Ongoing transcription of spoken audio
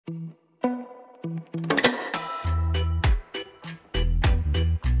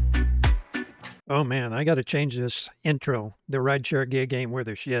Oh man, I gotta change this intro. The rideshare gig ain't worth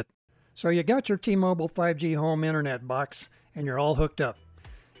a shit. So you got your T-Mobile 5G home internet box and you're all hooked up.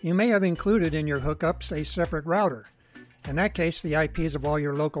 You may have included in your hookups a separate router. In that case, the IPs of all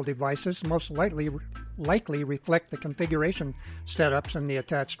your local devices most likely reflect the configuration setups in the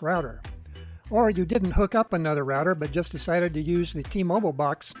attached router. Or you didn't hook up another router but just decided to use the T-Mobile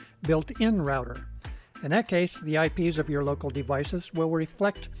box built-in router. In that case, the IPs of your local devices will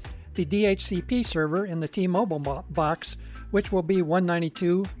reflect the DHCP server in the T-Mobile box, which will be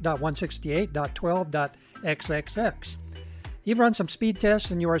 192.168.12.xxx. You've run some speed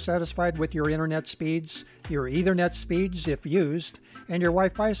tests and you are satisfied with your internet speeds, your Ethernet speeds if used, and your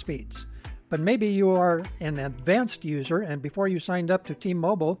Wi-Fi speeds. But maybe you are an advanced user and before you signed up to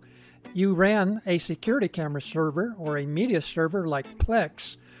T-Mobile, you ran a security camera server or a media server like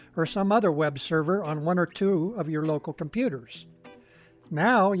Plex or some other web server on one or two of your local computers.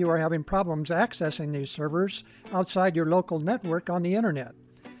 Now you are having problems accessing these servers outside your local network on the internet.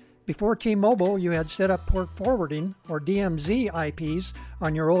 Before T-Mobile, you had set up port forwarding or DMZ IPs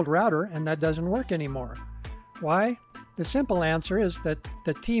on your old router and that doesn't work anymore. Why? The simple answer is that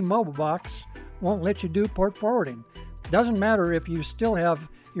the T-Mobile box won't let you do port forwarding. Doesn't matter if you still have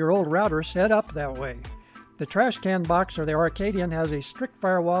your old router set up that way. The trash can box or the Arcadian has a strict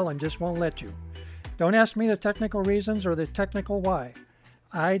firewall and just won't let you. Don't ask me the technical reasons or the technical why.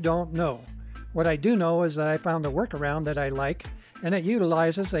 I don't know. What I do know is that I found a workaround that I like, and it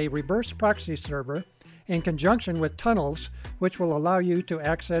utilizes a reverse proxy server in conjunction with tunnels, which will allow you to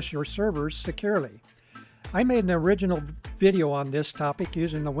access your servers securely. I made an original video on this topic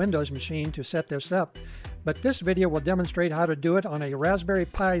using the Windows machine to set this up, but this video will demonstrate how to do it on a Raspberry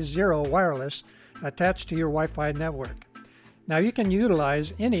Pi Zero wireless attached to your Wi-Fi network. Now you can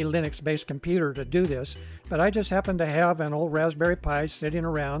utilize any Linux-based computer to do this, but I just happen to have an old Raspberry Pi sitting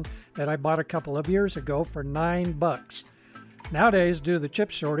around that I bought a couple of years ago for $9. Nowadays, due to the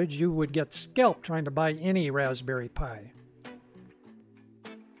chip shortage, you would get scalped trying to buy any Raspberry Pi.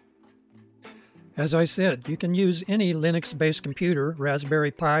 As I said, you can use any Linux-based computer,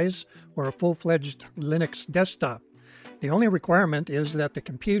 Raspberry Pis, or a full-fledged Linux desktop. The only requirement is that the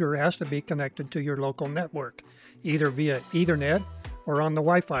computer has to be connected to your local network, either via Ethernet or on the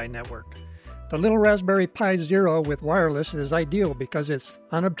Wi-Fi network. The little Raspberry Pi Zero with wireless is ideal because it's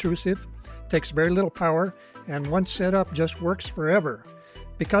unobtrusive, takes very little power, and once set up just works forever.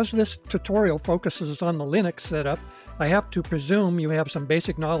 Because this tutorial focuses on the Linux setup, I have to presume you have some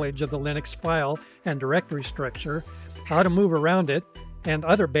basic knowledge of the Linux file and directory structure, how to move around it, and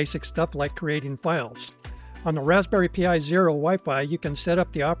other basic stuff like creating files. On the Raspberry Pi Zero Wi-Fi, you can set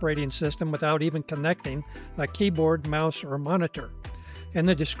up the operating system without even connecting a keyboard, mouse, or monitor. In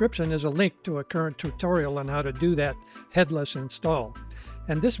the description is a link to a current tutorial on how to do that headless install.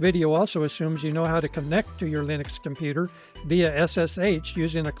 And this video also assumes you know how to connect to your Linux computer via SSH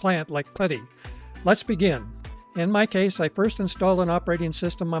using a client like PuTTY. Let's begin. In my case, I first installed an operating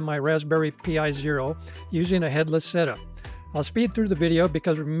system on my Raspberry Pi Zero using a headless setup. I'll speed through the video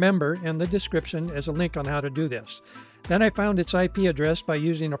because remember, in the description is a link on how to do this. Then I found its IP address by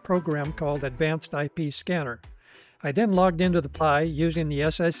using a program called Advanced IP Scanner. I then logged into the Pi using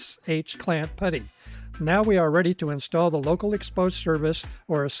the SSH client PuTTY. Now we are ready to install the localxpose service,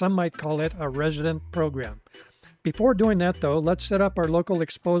 or as some might call it, a resident program. Before doing that though, let's set up our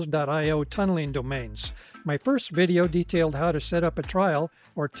localxpose.io tunneling domains. My first video detailed how to set up a trial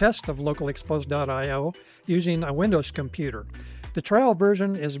or test of localxpose.io using a Windows computer. The trial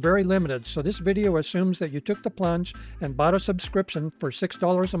version is very limited, so this video assumes that you took the plunge and bought a subscription for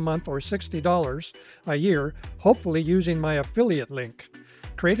 $6 a month or $60 a year, hopefully using my affiliate link.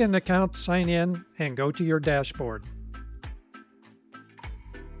 Create an account, sign in, and go to your dashboard.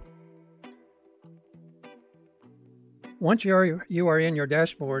 Once you are in your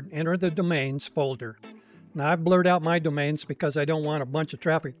dashboard, enter the domains folder. Now I've blurred out my domains because I don't want a bunch of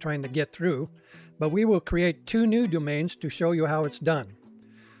traffic trying to get through, but we will create two new domains to show you how it's done.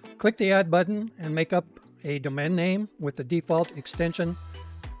 Click the Add button and make up a domain name with the default extension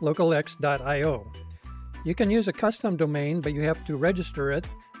localx.io. You can use a custom domain, but you have to register it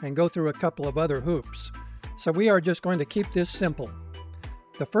and go through a couple of other hoops. So we are just going to keep this simple.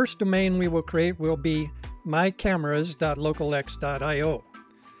 The first domain we will create will be mycameras.localx.io.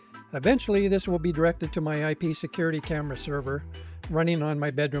 Eventually, this will be directed to my IP security camera server running on my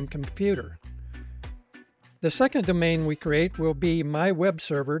bedroom computer. The second domain we create will be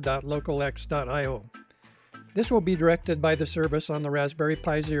mywebserver.localx.io. This will be directed by the service on the Raspberry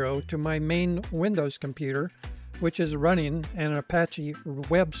Pi Zero to my main Windows computer, which is running an Apache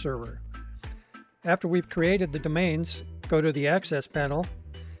web server. After we've created the domains, go to the Access panel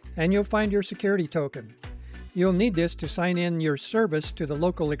and you'll find your security token. You'll need this to sign in your service to the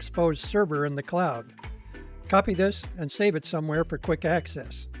localxpose server in the cloud. Copy this and save it somewhere for quick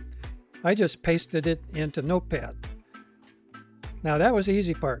access. I just pasted it into Notepad. Now that was the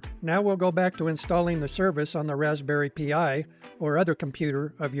easy part. Now we'll go back to installing the service on the Raspberry Pi or other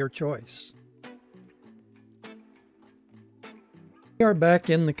computer of your choice. We are back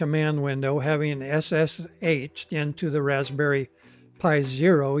in the command window, having SSH'd into the Raspberry Pi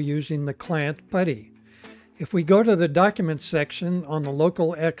Zero using the client PuTTY. If we go to the Documents section on the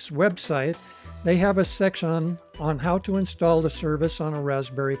localx website, they have a section on how to install the service on a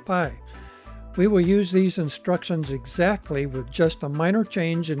Raspberry Pi. We will use these instructions exactly with just a minor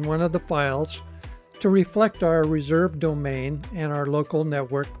change in one of the files to reflect our reserved domain and our local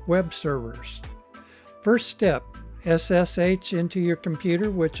network web servers. First step, SSH into your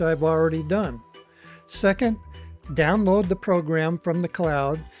computer, which I've already done. Second, download the program from the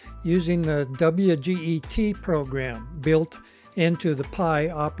cloud using the WGET program built into the Pi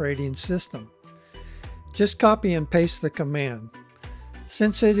operating system. Just copy and paste the command.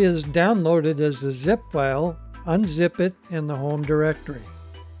 Since it is downloaded as a zip file, unzip it in the home directory.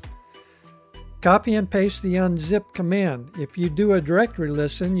 Copy and paste the unzip command. If you do a directory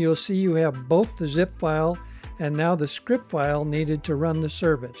listen, you'll see you have both the zip file and now the script file needed to run the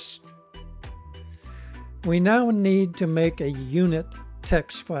service. We now need to make a unit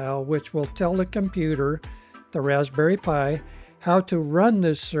text file which will tell the computer, the Raspberry Pi, how to run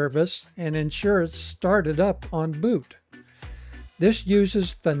this service and ensure it's started up on boot. This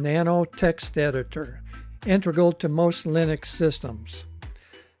uses the Nano text editor, integral to most Linux systems.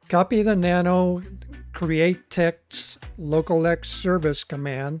 Copy the Nano create text localx service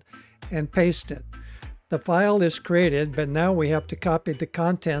command and paste it. The file is created, but now we have to copy the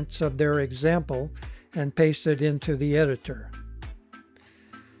contents of their example and paste it into the editor.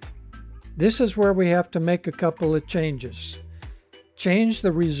 This is where we have to make a couple of changes. Change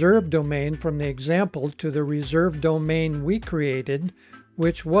the reserved domain from the example to the reserved domain we created,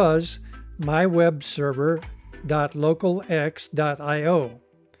 which was mywebserver.localx.io.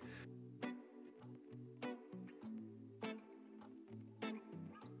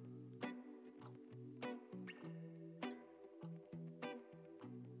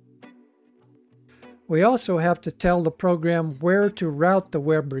 We also have to tell the program where to route the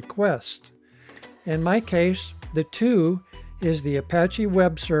web request. In my case, the to is the Apache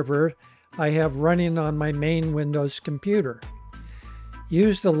web server I have running on my main Windows computer.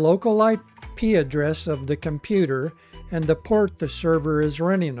 Use the local IP address of the computer and the port the server is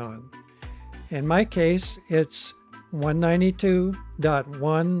running on. In my case, it's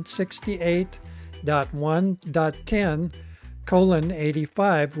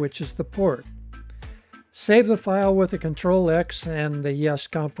 192.168.1.10:85, which is the port. Save the file with a Control-X and the yes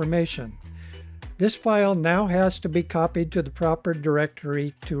confirmation. This file now has to be copied to the proper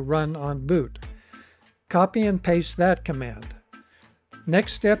directory to run on boot. Copy and paste that command.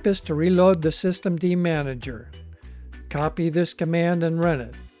 Next step is to reload the systemd manager. Copy this command and run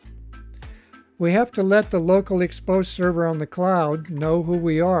it. We have to let the localxpose server on the cloud know who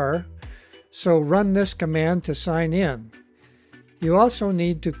we are, so run this command to sign in. You also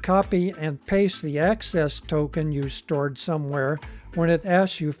need to copy and paste the access token you stored somewhere when it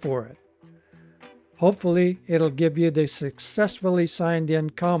asks you for it. Hopefully, it'll give you the successfully signed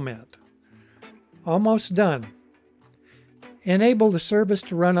in comment. Almost done. Enable the service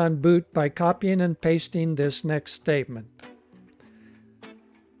to run on boot by copying and pasting this next statement.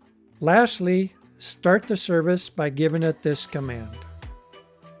 Lastly, start the service by giving it this command.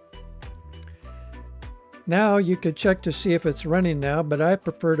 Now you could check to see if it's running now, but I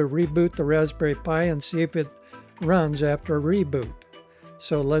prefer to reboot the Raspberry Pi and see if it runs after a reboot.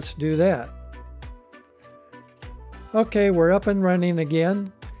 So let's do that. Okay, we're up and running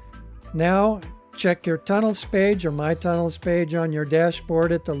again. Now check your tunnels page or my tunnels page on your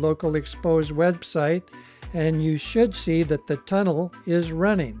dashboard at the localxpose website, and you should see that the tunnel is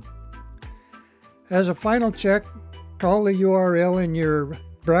running. As a final check, call the URL in your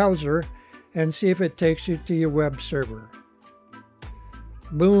browser and see if it takes you to your web server.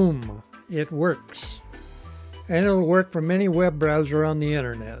 Boom, it works. And it'll work from any web browser on the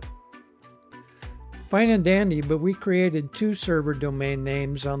internet. Fine and dandy, but we created 2 server domain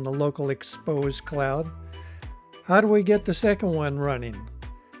names on the localxpose cloud. How do we get the second one running?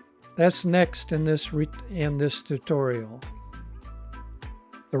 That's next in this tutorial.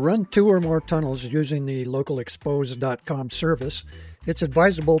 To run 2 or more tunnels using the localxpose.com service, it's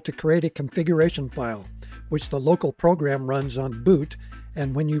advisable to create a configuration file, which the local program runs on boot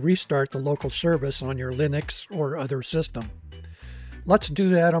and when you restart the local service on your Linux or other system. Let's do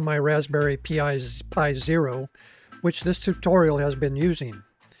that on my Raspberry Pi Zero, which this tutorial has been using.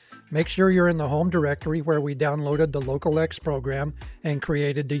 Make sure you're in the home directory where we downloaded the localx program and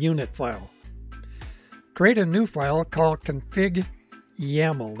created the unit file. Create a new file called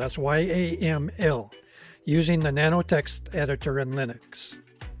config.yaml, that's Y-A-M-L, using the nanotext editor in Linux.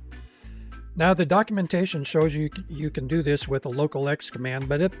 Now the documentation shows you can do this with a localx command,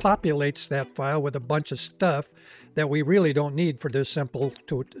 but it populates that file with a bunch of stuff that we really don't need for this simple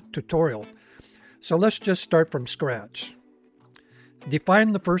tutorial. So let's just start from scratch.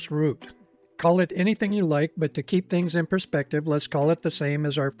 Define the first root. Call it anything you like, but to keep things in perspective, let's call it the same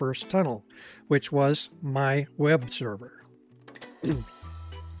as our first tunnel, which was mywebserver.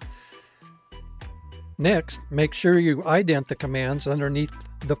 Next, make sure you ident the commands underneath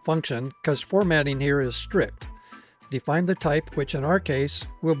the function, because formatting here is strict. Define the type, which in our case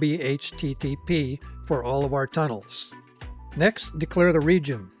will be HTTP for all of our tunnels. Next, declare the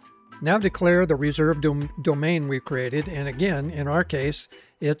region. Now declare the reserved domain we created, and again, in our case,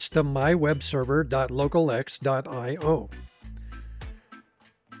 it's the mywebserver.localx.io.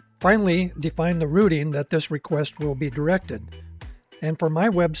 Finally, define the routing that this request will be directed. And for my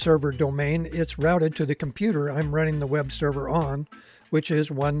web server domain, it's routed to the computer I'm running the web server on, which is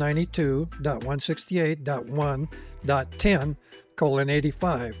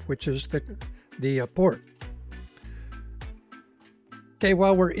 192.168.1.10:85, which is the port. Okay,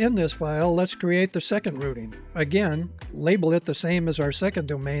 while we're in this file, let's create the second routing. Again, label it the same as our second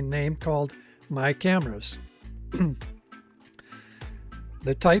domain name called mycameras.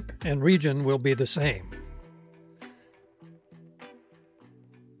 The type and region will be the same.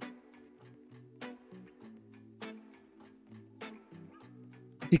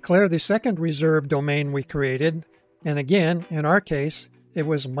 Declare the second reserved domain we created, and again, in our case, it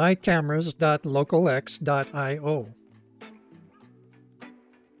was mycameras.localx.io.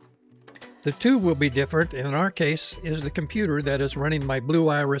 The two will be different. In our case is the computer that is running my Blue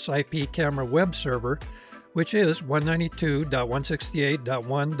Iris IP camera web server, which is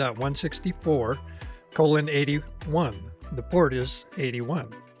 192.168.1.164:81. The port is 81.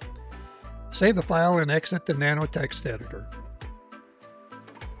 Save the file and exit the nanotext editor.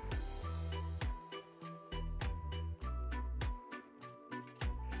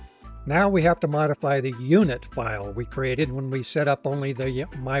 Now we have to modify the unit file we created when we set up only the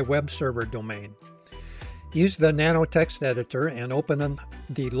mywebserver domain. Use the nanotext editor and open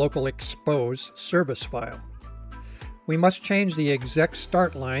the localxpose.service file. We must change the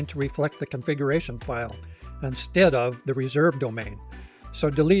ExecStart line to reflect the configuration file instead of the reserved domain. So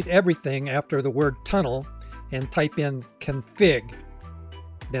delete everything after the word tunnel and type in config,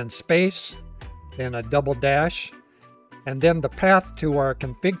 then space, then a double dash, and then the path to our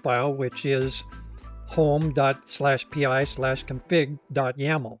config file, which is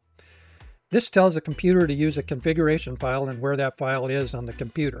home./pi/config.yaml. This tells the computer to use a configuration file and where that file is on the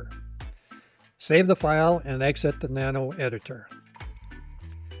computer. Save the file and exit the nano editor.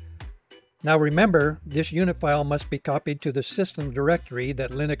 Now remember, this unit file must be copied to the system directory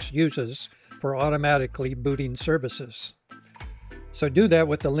that Linux uses for automatically booting services. So do that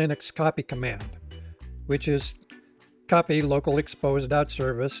with the Linux copy command, which is copy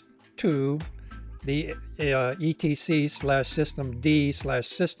localxpose.service to the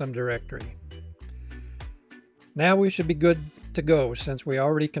etc/systemd/system directory. Now we should be good to go since we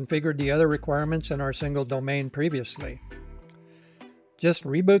already configured the other requirements in our single domain previously. Just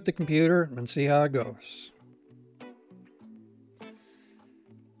reboot the computer and see how it goes.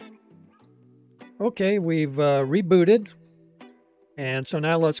 Okay, we've rebooted. And so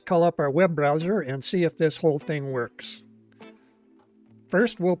now let's call up our web browser and see if this whole thing works.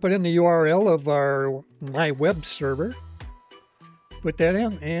 First, we'll put in the URL of our my web server. Put that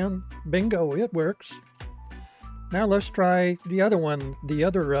in and bingo, it works. Now let's try the other one, the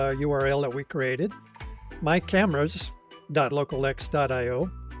other URL that we created,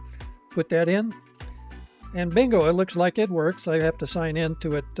 mycameras.localx.io. Put that in and bingo, it looks like it works. I have to sign in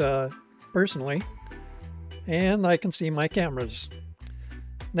to it personally. And I can see my cameras.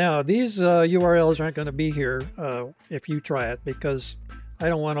 Now, these URLs aren't going to be here if you try it, because I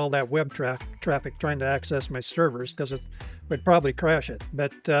don't want all that web traffic trying to access my servers, because it would probably crash it.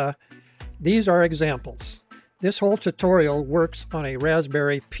 But these are examples. This whole tutorial works on a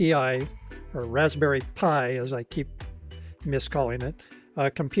Raspberry Pi, or Raspberry Pi as I keep miscalling it,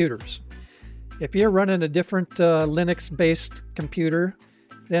 computers. If you're running a different Linux-based computer,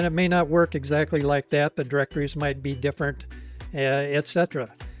 then it may not work exactly like that. The directories might be different, etc.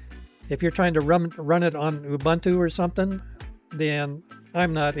 If you're trying to run it on Ubuntu or something, then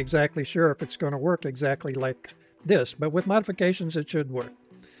I'm not exactly sure if it's going to work exactly like this, but with modifications it should work.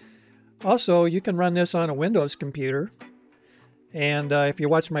 Also, you can run this on a Windows computer, and if you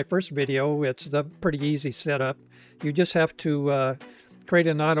watch my first video, it's a pretty easy setup. You just have to create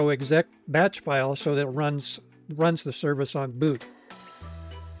an auto-exec batch file so that it runs the service on boot.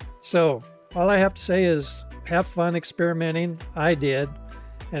 So all I have to say is have fun experimenting. I did,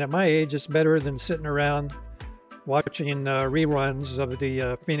 and at my age it's better than sitting around watching reruns of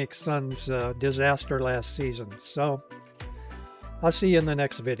the Phoenix Suns disaster last season. So I'll see you in the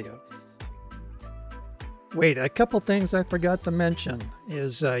next video. Wait, a couple things I forgot to mention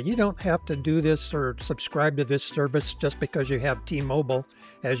is you don't have to do this or subscribe to this service just because you have T-Mobile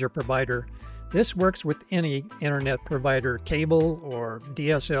as your provider. This works with any internet provider, cable or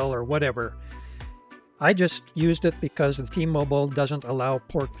DSL or whatever. I just used it because the T-Mobile doesn't allow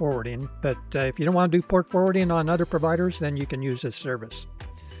port forwarding, but if you don't want to do port forwarding on other providers, then you can use this service.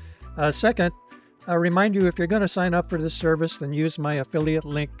 Second, I'll remind you, if you're going to sign up for this service, then use my affiliate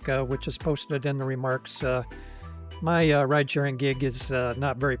link, which is posted in the remarks. My ride-sharing gig is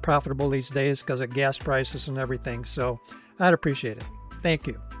not very profitable these days because of gas prices and everything, so I'd appreciate it. Thank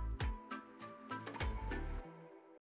you.